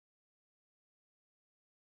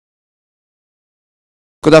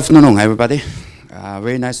Good afternoon, everybody.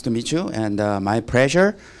 Very nice to meet you, and my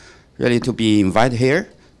pleasure really to be invited here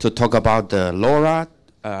to talk about the Lora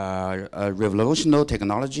a revolutionary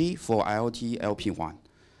technology for IoT LPWAN.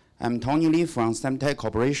 I'm Tony Lee from Semtech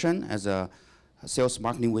Corporation as a sales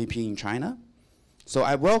marketing VP in China. So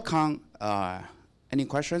I welcome any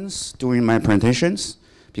questions during my presentations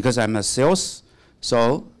because I'm a sales.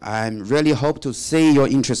 So I really hope to see you're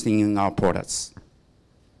interested in our products.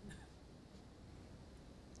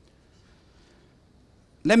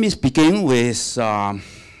 Let me begin with some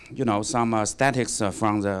statistics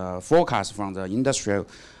from the forecast from the industrial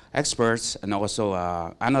experts and also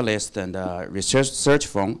analysts and research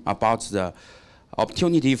firm about the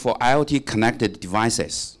opportunity for IoT connected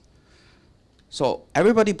devices. So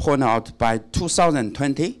everybody point out by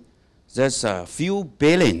 2020, there's a few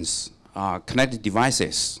billions connected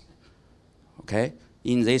devices, okay,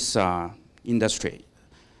 in this industry.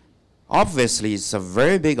 Obviously, it's a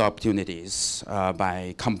very big opportunities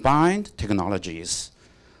by combined technologies.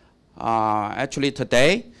 Actually,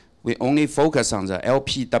 today, we only focus on the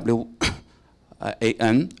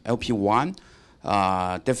LPWAN,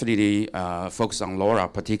 definitely focus on Lora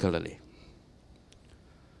particularly.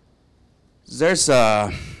 There's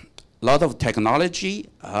a lot of technology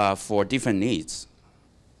for different needs.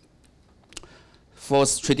 For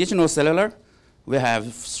traditional cellular, we have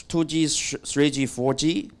 2G, 3G,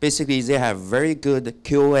 4G. Basically, they have very good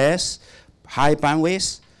QoS, high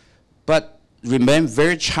bandwidth, but remain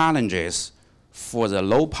very challenges for the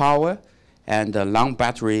low power and the long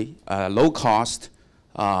battery, low cost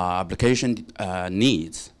application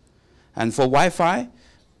needs. And for Wi-Fi,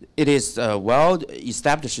 it is well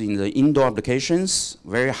established in the indoor applications,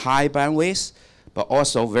 very high bandwidth, but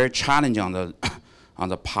also very challenging on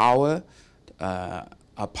the power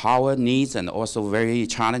power needs and also very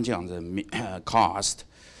challenging on the cost.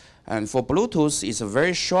 And for Bluetooth, it's a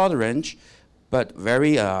very short range, but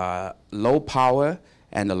very low power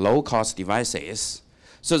and low cost devices.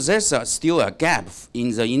 So there's still a gap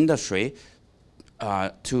in the industry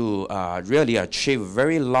to really achieve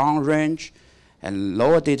very long range and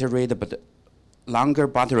lower data rate, but longer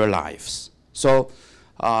battery lives. So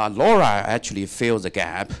Lora actually fills the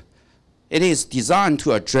gap. It is designed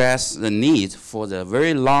to address the need for the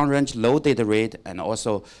very long range, low data rate, and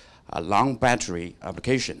also long battery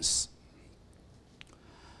applications.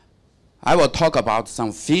 I will talk about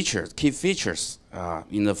some features, key features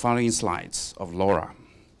in the following slides of Lora.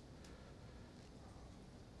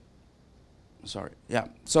 Sorry, yeah.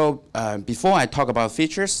 So before I talk about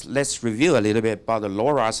features, let's review a little bit about the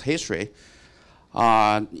Lora's history.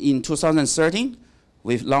 In 2013,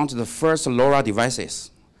 we launched the first Lora devices.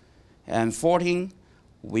 And 14,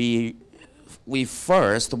 we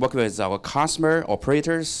first work with our customer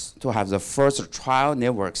operators to have the first trial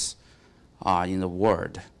networks in the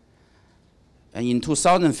world. And in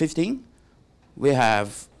 2015, we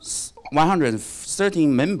have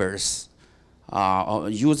 113 members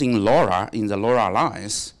using Lora in the Lora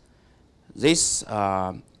Alliance. These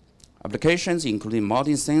applications include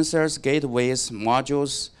multi-sensors, gateways,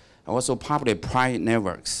 modules, and also public-private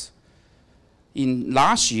networks. In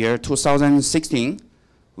last year, 2016,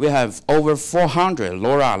 we have over 400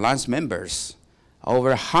 Lora Alliance members,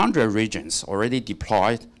 over 100 regions already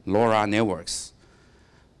deployed Lora networks.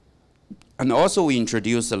 And also we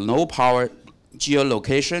introduced the low power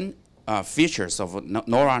geolocation features of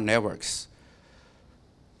Lora networks.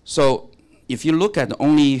 So if you look at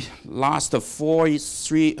only last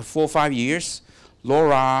 4-5 years,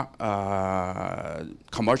 Lora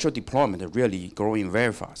commercial deployment is really growing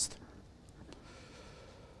very fast.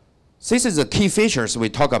 This is the key features we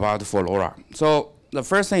talk about for Lora. So the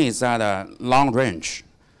first thing is that long range.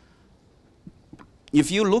 If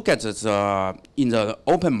you look at this in the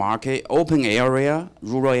open market, open area,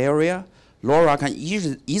 rural area, Lora can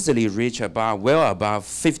easily reach well above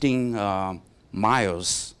 15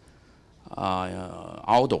 miles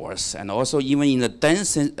outdoors, and also even in the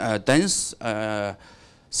dense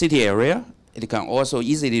city area, it can also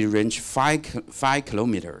easily reach 5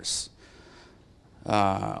 kilometers.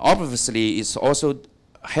 Obviously, it's also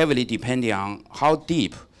heavily depending on how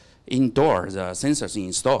deep indoor the sensors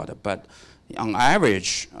installed. But on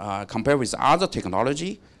average, compared with other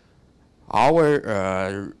technology,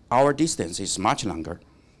 our distance is much longer.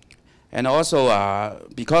 And also,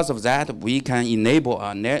 because of that, we can enable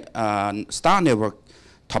a star network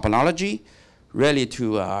topology really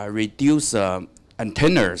to reduce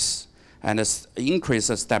antennas and increase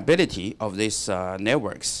the stability of these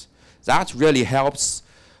networks. That really helps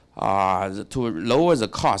to lower the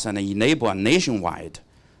cost and enable a nationwide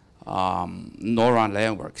Lora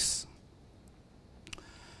networks.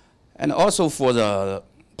 And also for the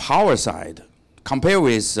power side, compared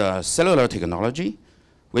with cellular technology,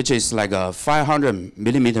 which is like a 500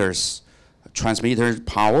 millimeters transmitter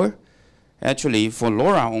power, actually for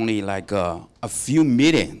LoRa only like a few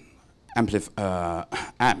million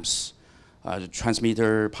amps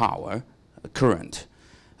transmitter power current.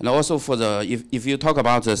 And also for the, if you talk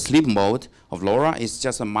about the sleep mode of LoRa, it's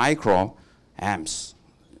just a micro amps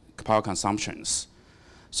power consumptions.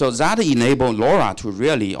 So that enabled LoRa to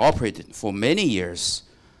really operate for many years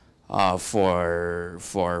for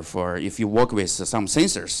if you work with some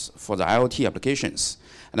sensors for the IoT applications.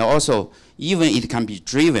 And also, even it can be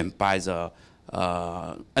driven by the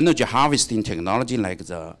energy harvesting technology like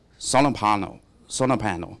the solar panel,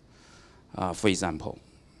 for example.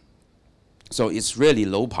 So it's really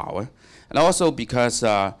low power. And also because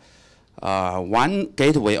one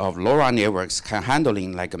gateway of LoRa networks can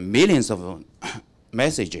handling like millions of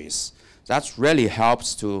messages. That really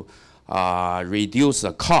helps to reduce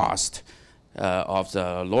the cost of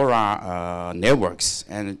the LoRa networks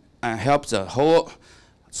and help the whole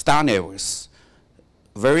star networks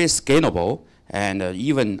very scalable and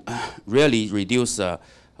even really reduce the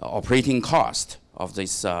operating cost of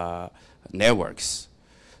these networks.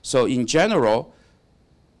 So in general,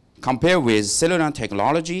 compared with cellular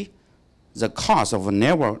technology, the cost of a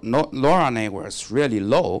network, LoRa networks really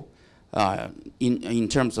low in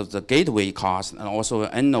terms of the gateway cost and also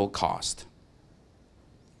annual cost.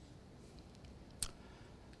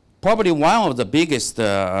 Probably one of the biggest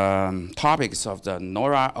topics of the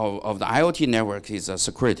LoRa of the IoT network is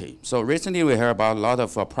security. So recently we heard about a lot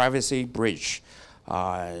of privacy breach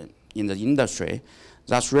in the industry.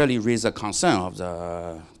 That's really raised the concern of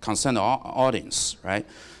the concerned audience, right?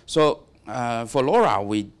 So for LoRa,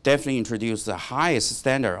 we definitely introduced the highest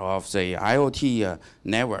standard of the IoT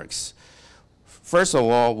networks. First of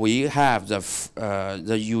all, we have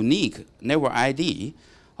the unique network ID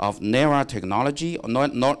of LoRa technology,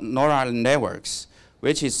 LoRa networks,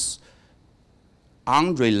 which is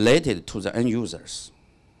unrelated to the end users.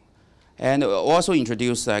 And also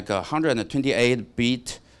introduced like a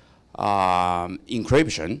 128-bit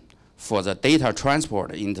encryption for the data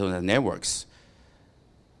transport into the networks.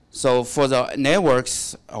 So for the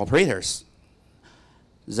networks operators,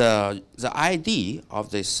 the ID of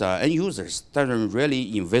these end users doesn't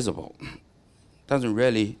really visible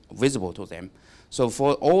to them. So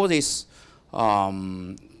for all these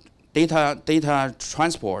data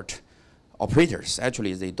transport operators,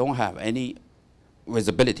 actually they don't have any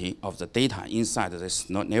visibility of the data inside these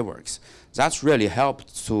networks. That's really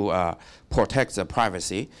helped to protect the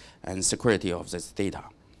privacy and security of this data.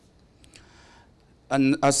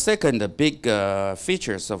 And a second big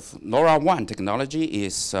features of LoRaWAN technology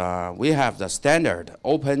is we have the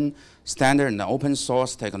open standard and open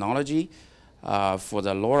source technology for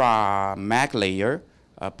the LoRa MAC layer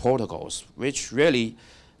protocols, which really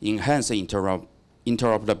enhance the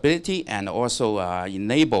interoperability and also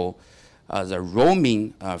enable the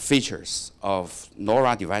roaming features of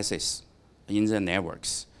LoRa devices in the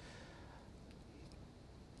networks.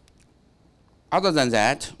 Other than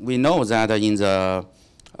that, we know that in the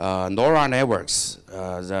LoRa networks,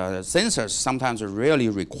 the sensors sometimes really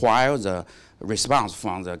require the response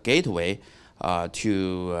from the gateway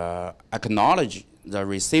to acknowledge the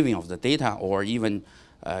receiving of the data or even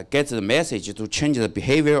get the message to change the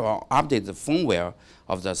behavior or update the firmware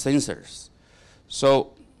of the sensors.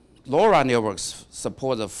 So LoRa networks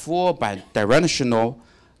support the full bidirectional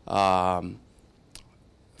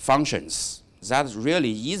functions that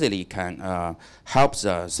really easily can help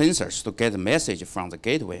the sensors to get the message from the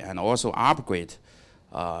gateway and also upgrade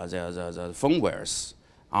the firmwares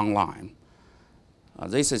online.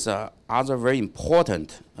 This is other very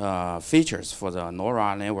important features for the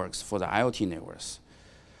LoRa networks, for the IoT networks.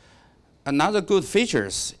 Another good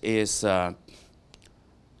features is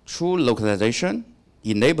true localization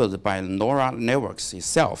enabled by LoRa networks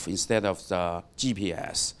itself instead of the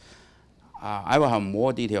GPS. I will have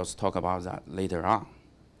more details to talk about that later on.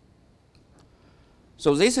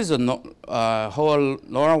 So this is a whole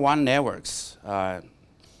LoRaWAN networks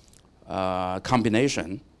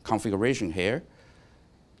configuration here.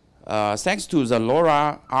 Thanks to the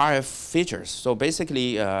LoRa RF features. So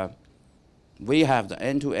basically, we have the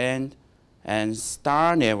end-to-end and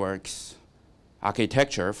star networks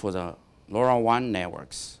architecture for the LoRaWAN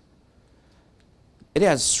networks. It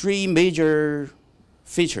has three major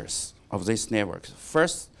features of this network.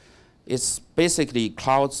 First, it's basically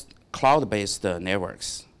cloud-based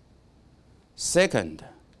networks. Second,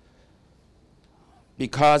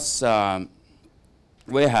 because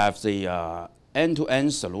we have the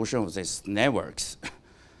end-to-end solution of these networks,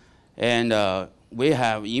 and we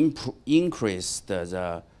have increased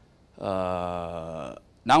the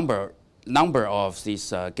number of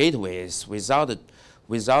these gateways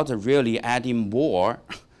without really adding more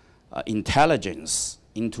intelligence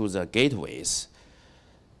into the gateways.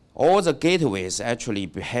 All the gateways actually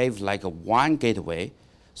behave like one gateway,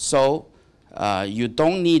 so you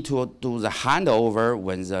don't need to do the handover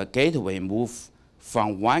when the gateway move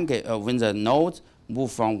from when the node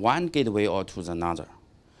move from one gateway or to another.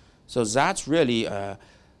 So that really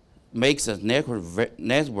makes the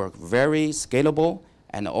network very scalable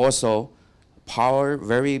and also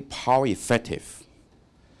very power effective.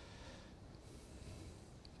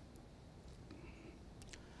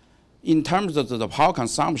 In terms of the power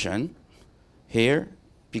consumption here,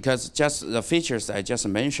 because just the features I just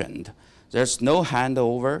mentioned, there's no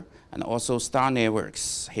handover and also star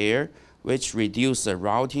networks here, which reduce the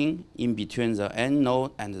routing in between the end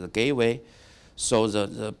node and the gateway. So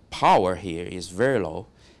the power here is very low,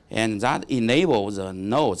 and that enables the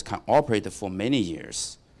nodes can operate for many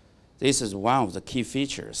years. This is one of the key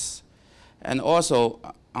features. And also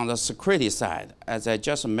on the security side, as I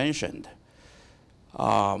just mentioned,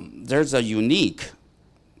 there's a unique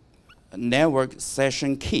network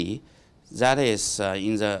session key that is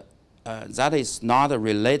that is not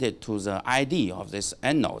related to the ID of this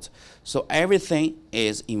end node. So everything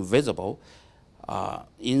is invisible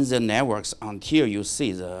in the networks until you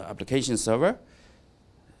see the application server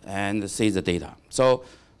and see the data. So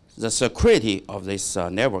the security of this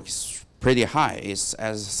network is pretty high. It's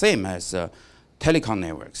as same as telecom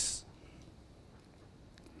networks.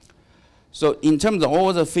 So in terms of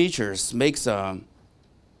all the features, makes LoRa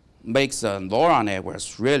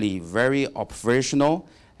networks really very operational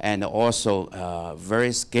and also very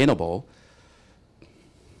scalable.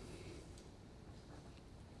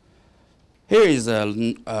 Here is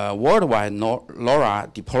a worldwide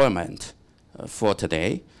LoRa deployment for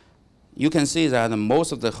today. You can see that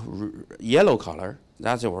most of the yellow color,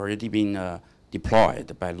 that's already been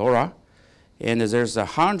deployed by LoRa. And there's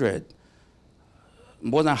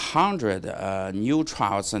more than 100 new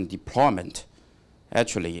trials and deployment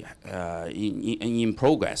actually in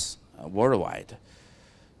progress worldwide.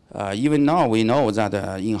 Even now, we know that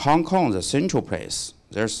in Hong Kong, the central place,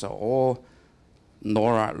 there's all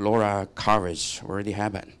LoRa coverage already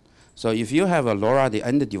happened. So if you have a LoRa, the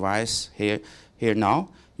end device here now,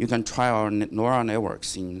 you can try our LoRa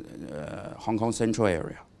networks in Hong Kong central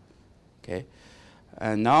area. Okay,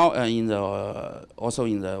 and now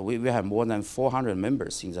we have more than 400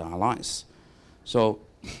 members in the alliance. So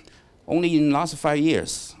only in the last 5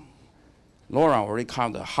 years, LoRa already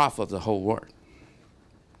covered half of the whole world.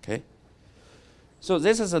 Okay, so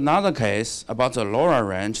this is another case about the LoRa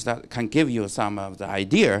range that can give you some of the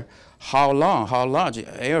idea how large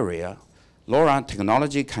area LoRa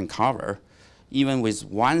technology can cover, even with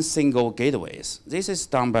one single gateways. This is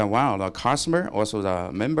done by one of the customer, also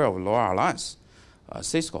the member of LoRa Alliance,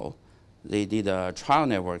 Cisco. They did trial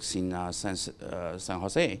networks in San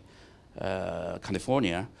Jose,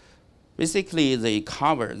 California. Basically, they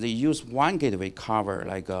use one gateway cover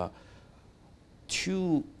like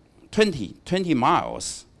 20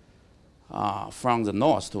 miles from the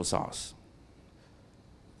north to south,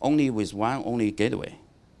 only with one gateway.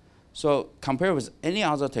 So compared with any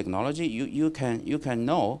other technology, you can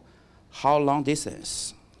know how long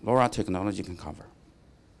distance LoRa technology can cover.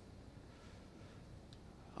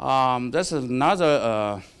 That's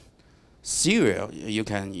another serial you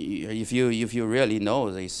can, if you really know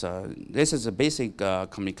this. This is a basic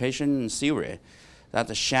communication theory that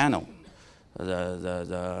the Shannon,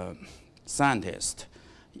 the scientist,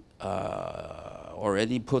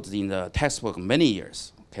 already put in the textbook many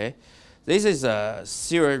years. Okay, this is a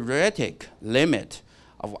theoretic limit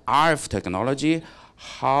of RF technology.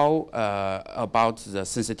 How about the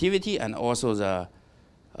sensitivity and also the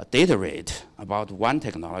data rate about one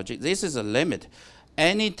technology? This is a limit.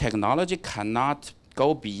 Any technology cannot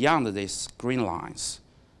go beyond these green lines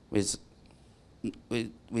with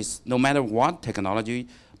no matter what technology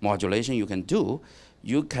modulation you can do,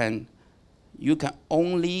 you can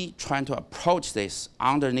only try to approach this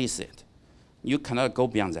underneath it. You cannot go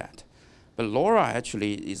beyond that. But LoRa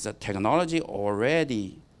actually is a technology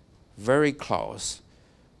already very close.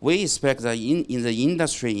 We expect that in the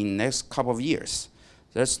industry in the next couple of years,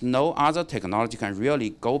 there's no other technology can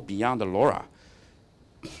really go beyond the LoRa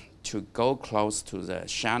to go close to the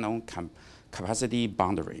Shannon capacity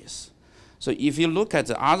boundaries. So if you look at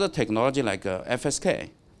the other technology like FSK,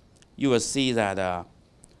 you will see that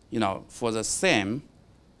for the same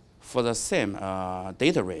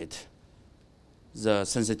data rate, the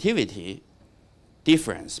sensitivity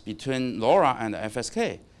difference between LoRa and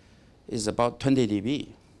FSK is about 20 dB.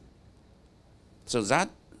 So that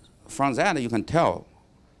from that, you can tell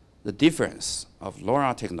the difference of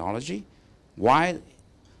LoRa technology, why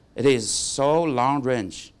it is so long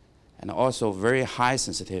range and also very high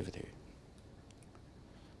sensitivity.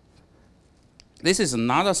 This is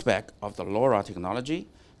another spec of the LoRa technology.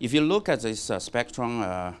 If you look at this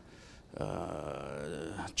spectrum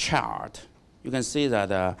chart, you can see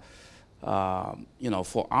that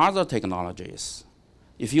for other technologies,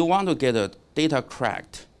 if you want to get the data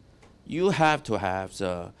correct, you have to have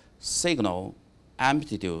the signal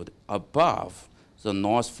amplitude above the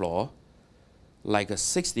noise floor, like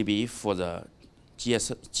 6 dB for the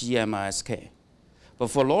GMSK. But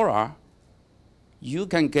for LoRa, you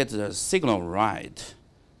can get the signal right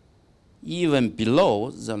even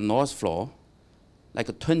below the noise floor,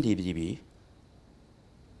 like 20 dB.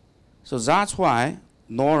 So that's why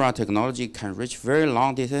LoRa technology can reach very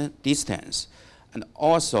long distance and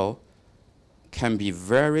also can be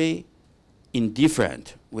very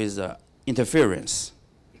indifferent with the interference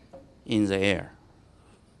in the air,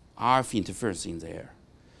 RF interference in the air.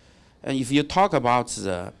 And if you talk about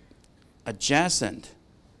the adjacent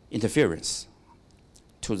interference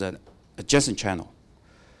to the adjacent channel,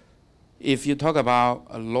 if you talk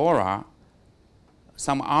about LoRa,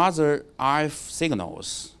 some other RF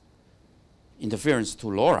signals interference to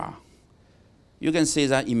LoRa, you can see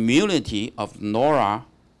that immunity of LoRa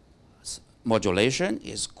modulation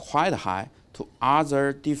is quite high to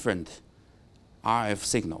other different RF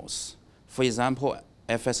signals. For example,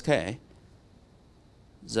 FSK,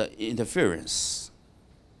 the interference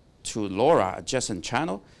to LoRa adjacent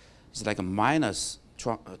channel is like a minus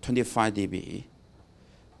 25 dB.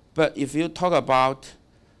 But if you talk about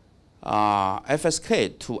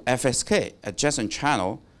FSK to FSK adjacent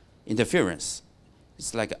channel interference,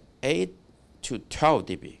 it's like 8 to 12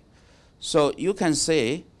 dB. So you can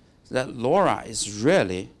say that LoRa is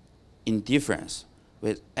really indifferent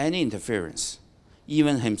with any interference,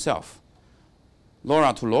 even himself.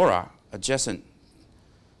 LoRa to LoRa adjacent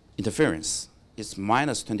interference is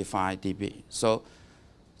minus 25 dB. So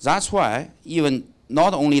that's why even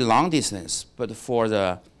not only long distance, but for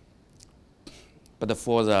the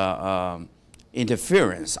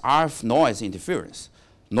interference, RF noise interference,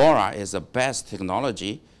 LoRa is the best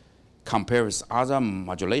technology compared with other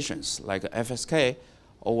modulations like FSK,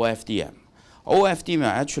 OFDM. OFDM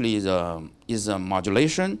actually is a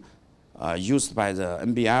modulation used by the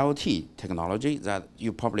NB-IoT technology that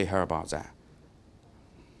you probably heard about that.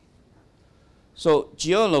 So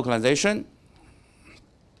geolocalization,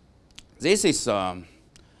 this is,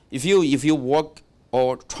 if you work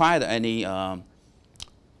or tried any RF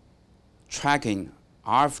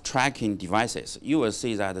tracking devices, you will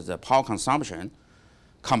see that the power consumption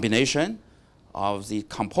combination of the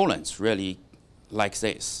components really like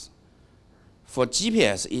this. For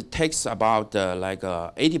GPS, it takes about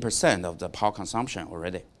 80% of the power consumption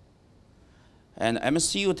already. And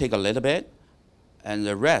MCU take a little bit, and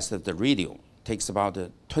the rest of the radio takes about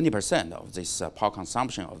 20% of this power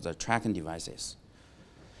consumption of the tracking devices.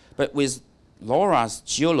 But with LoRa's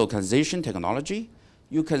geolocalization technology,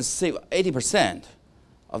 you can save 80%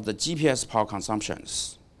 of the GPS power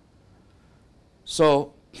consumptions.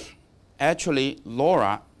 So actually,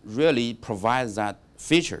 LoRa really provides that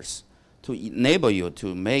features to enable you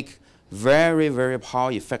to make very, very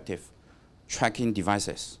power effective tracking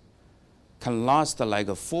devices. Can last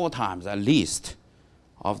like 4 times at least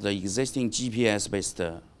of the existing GPS-based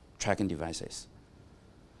tracking devices.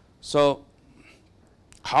 So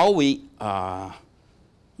how we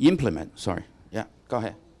implement, sorry, yeah, go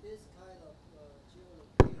ahead. This kind of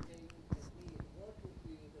geolocating technique, what would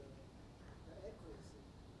be the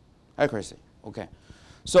accuracy? Accuracy, okay.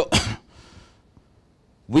 So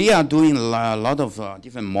we are doing a lot of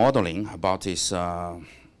different modeling about this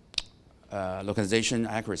localization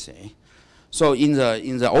accuracy. So in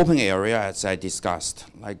the open area, as I discussed,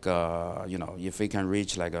 like if we can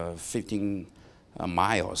reach like 15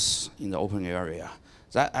 miles in the open area,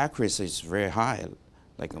 that accuracy is very high,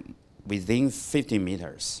 like within 50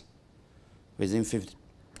 meters, within 50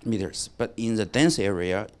 meters. But in the dense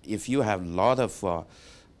area, if you have a lot of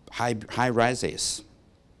high rises,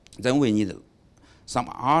 then we need some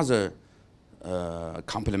other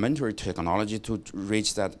complementary technology to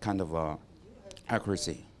reach that kind of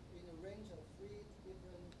accuracy.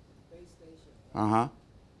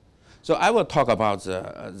 So I will talk about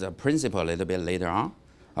the principle a little bit later on,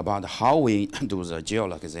 about how we do the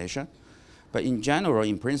geolocalization. But in general,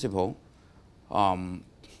 in principle,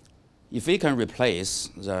 if we can replace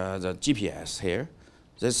the GPS here,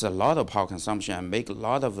 there's a lot of power consumption and make a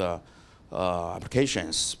lot of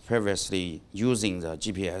applications previously using the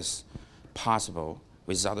GPS possible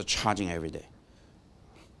without charging every day.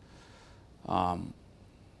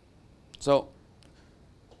 So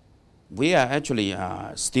we are actually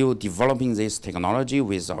still developing this technology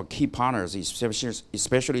with our key partners,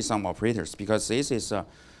 especially some operators, because this is a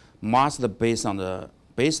master based on the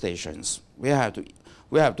base stations. We have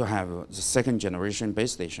to have the second generation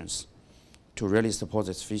base stations to really support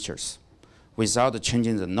these features without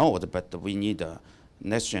changing the node, but we need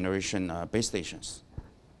next generation base stations.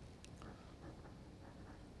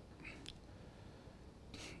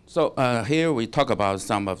 So here we talk about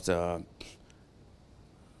some of the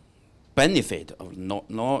benefit of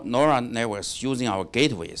Lora networks using our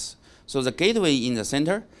gateways. So the gateway in the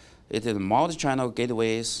center, it is multi-channel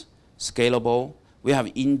gateways, scalable. We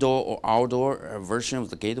have indoor or outdoor version of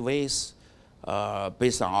the gateways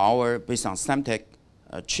based on Semtech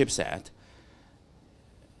chipset.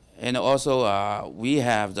 And also we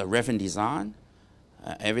have the reference design,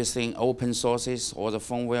 everything open sources, all the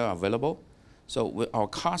firmware available. So with our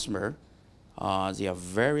customer, they are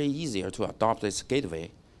very easier to adopt this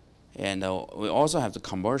gateway. And we also have the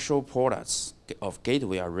commercial products of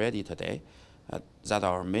gateway already today that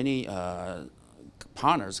our many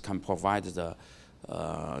partners can provide the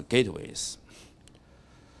gateways.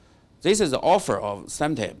 This is the offer of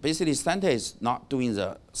Semtech. Basically, Semtech is not doing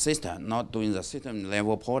the system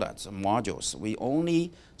level products, modules. We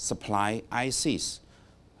only supply ICs,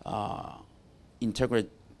 integrated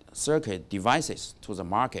circuit devices to the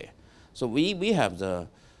market. So we have the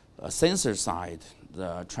sensor side,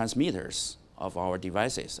 the transmitters of our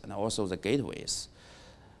devices, and also the gateways.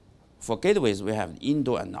 For gateways, we have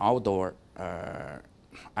indoor and outdoor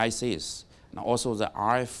ICs, and also the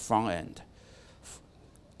RF front end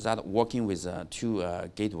that working with two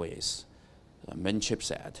gateways, main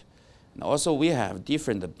chipset. And also we have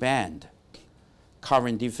different band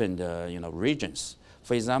covering different regions.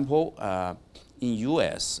 For example, in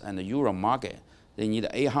US and the Euro market, they need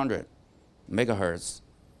 800 megahertz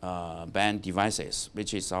band devices,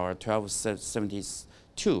 which is our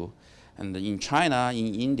 1272. And in China,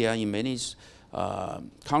 in India, in many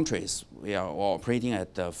countries, we are operating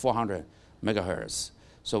at 400 megahertz.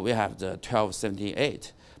 So we have the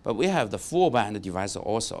 1278. But we have the full band device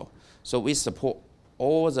also. So we support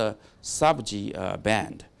all the sub-G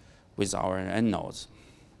band with our end nodes.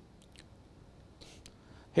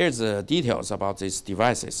 Here's the details about these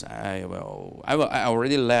devices. I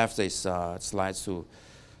already left these slides to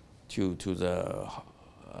the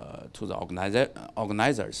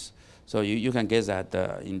organizers, so you can get that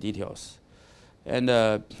in details. And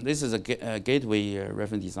this is a gateway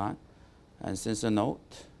reference design and sensor node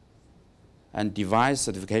and device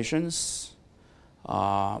certifications.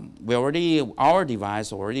 Our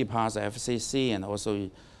device already passed FCC and also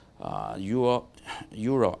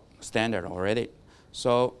Euro standard already.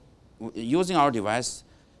 So using our device,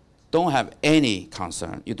 don't have any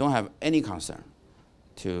concern. You don't have any concern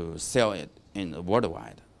to sell it in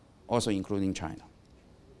worldwide, also including China.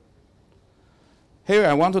 Here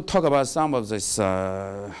I want to talk about some of these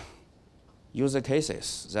user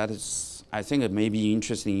cases that is, I think it may be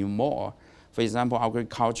interesting you more. For example,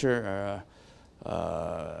 agriculture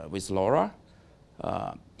with Lora.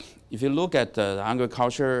 If you look at the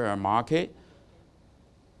agriculture market,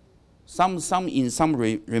 in some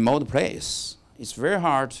remote place, it's very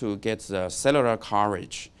hard to get the cellular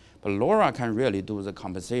coverage. But Lora can really do the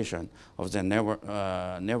compensation of the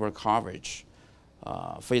network coverage.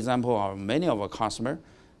 For example, many of our customers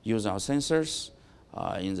use our sensors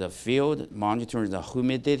in the field, monitoring the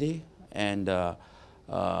humidity and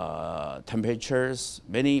temperatures,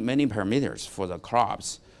 many parameters for the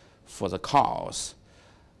crops, for the cows.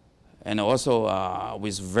 And also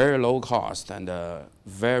with very low cost and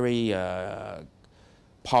very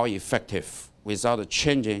power effective without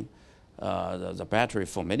changing the battery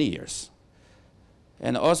for many years.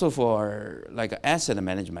 And also for like asset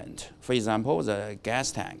management. For example, the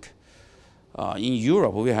gas tank. In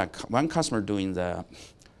Europe, we have one customer doing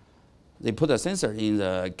they put a sensor in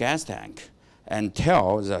the gas tank and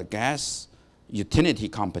tell the gas utility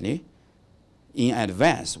company in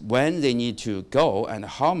advance when they need to go and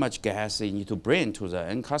how much gas they need to bring to the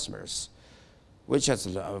end customers, which has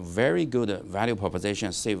a very good value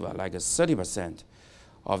proposition, save like 30%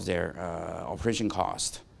 of their operation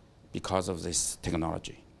cost because of this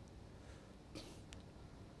technology.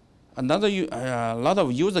 A lot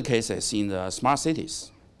of user cases in the smart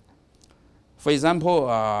cities. For example,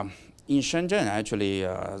 in Shenzhen, actually,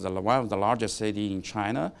 one of the largest cities in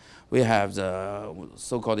China, we have the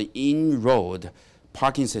so-called in-road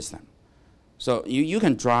parking system. So you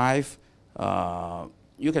can drive on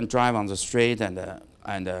the street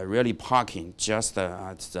and really parking just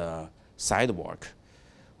at the sidewalk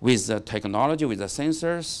with the technology, with the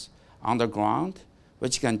sensors, underground,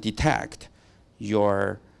 which can detect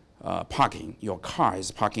your parking. Your car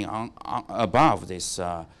is parking above these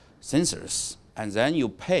sensors, and then you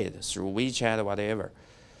pay it through WeChat or whatever.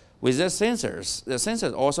 With the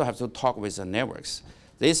sensors also have to talk with the networks.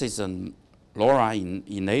 This is a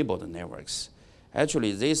LoRa-enabled networks.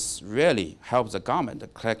 Actually, this really helps the government to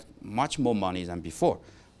collect much more money than before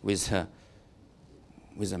with a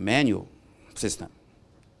manual system.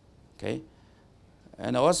 Okay,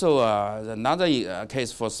 and also another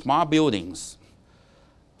case for smart buildings.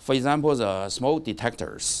 For example, the smoke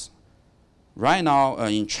detectors. Right now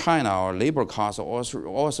in China, our labor costs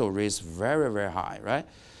also raised very, very high, right?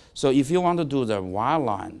 So if you want to do the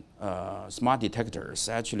wireline smart detectors,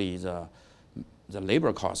 actually the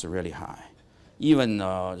labor costs are really high. Even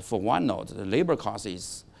for one node, the labor cost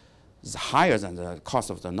is higher than the cost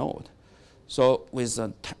of the node. So with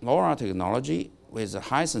the LoRa technology, with the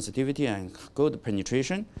high sensitivity and good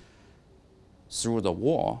penetration through the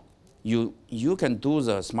wall, you can do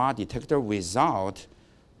the smart detector without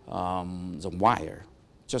the wire,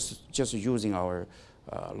 just using our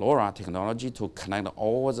LoRa technology to connect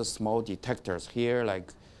all the small detectors here,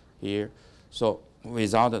 like here. So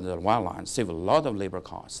without the wire line, save a lot of labor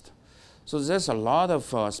cost. So there's a lot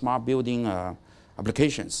of smart building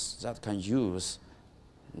applications that can use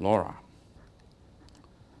LoRa.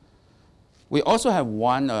 We also have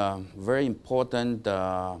one very important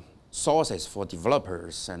sources for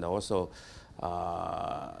developers and also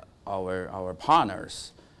our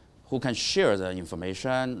partners who can share the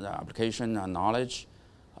information, the application and knowledge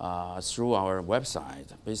through our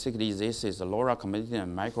website. Basically, this is the LoRa community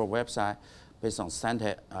and micro website based on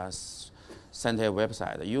Semtech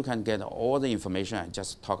website. You can get all the information I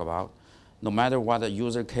just talked about, no matter what the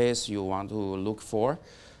user case you want to look for,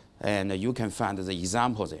 and you can find the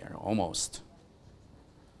example there almost.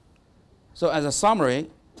 So as a summary,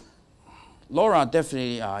 LoRa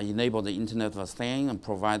definitely enable the Internet of Things and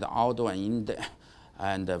provide outdoor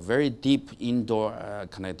and very deep indoor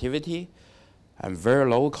connectivity and very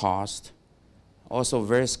low cost, also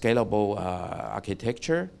very scalable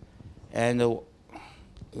architecture. And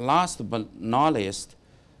last but not least,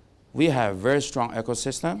 we have very strong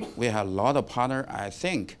ecosystem. We have a lot of partners. I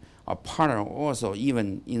think our partner also,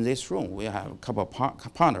 even in this room, we have a couple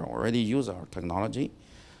of partners already use our technology.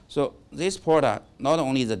 So this product, not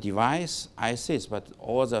only the device, ICs, but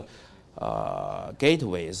all the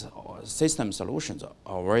gateways or system solutions are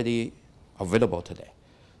already available today.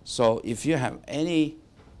 So if you have any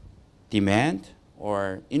demand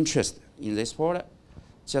or interest in this product,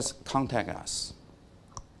 just contact us.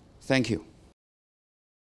 Thank you.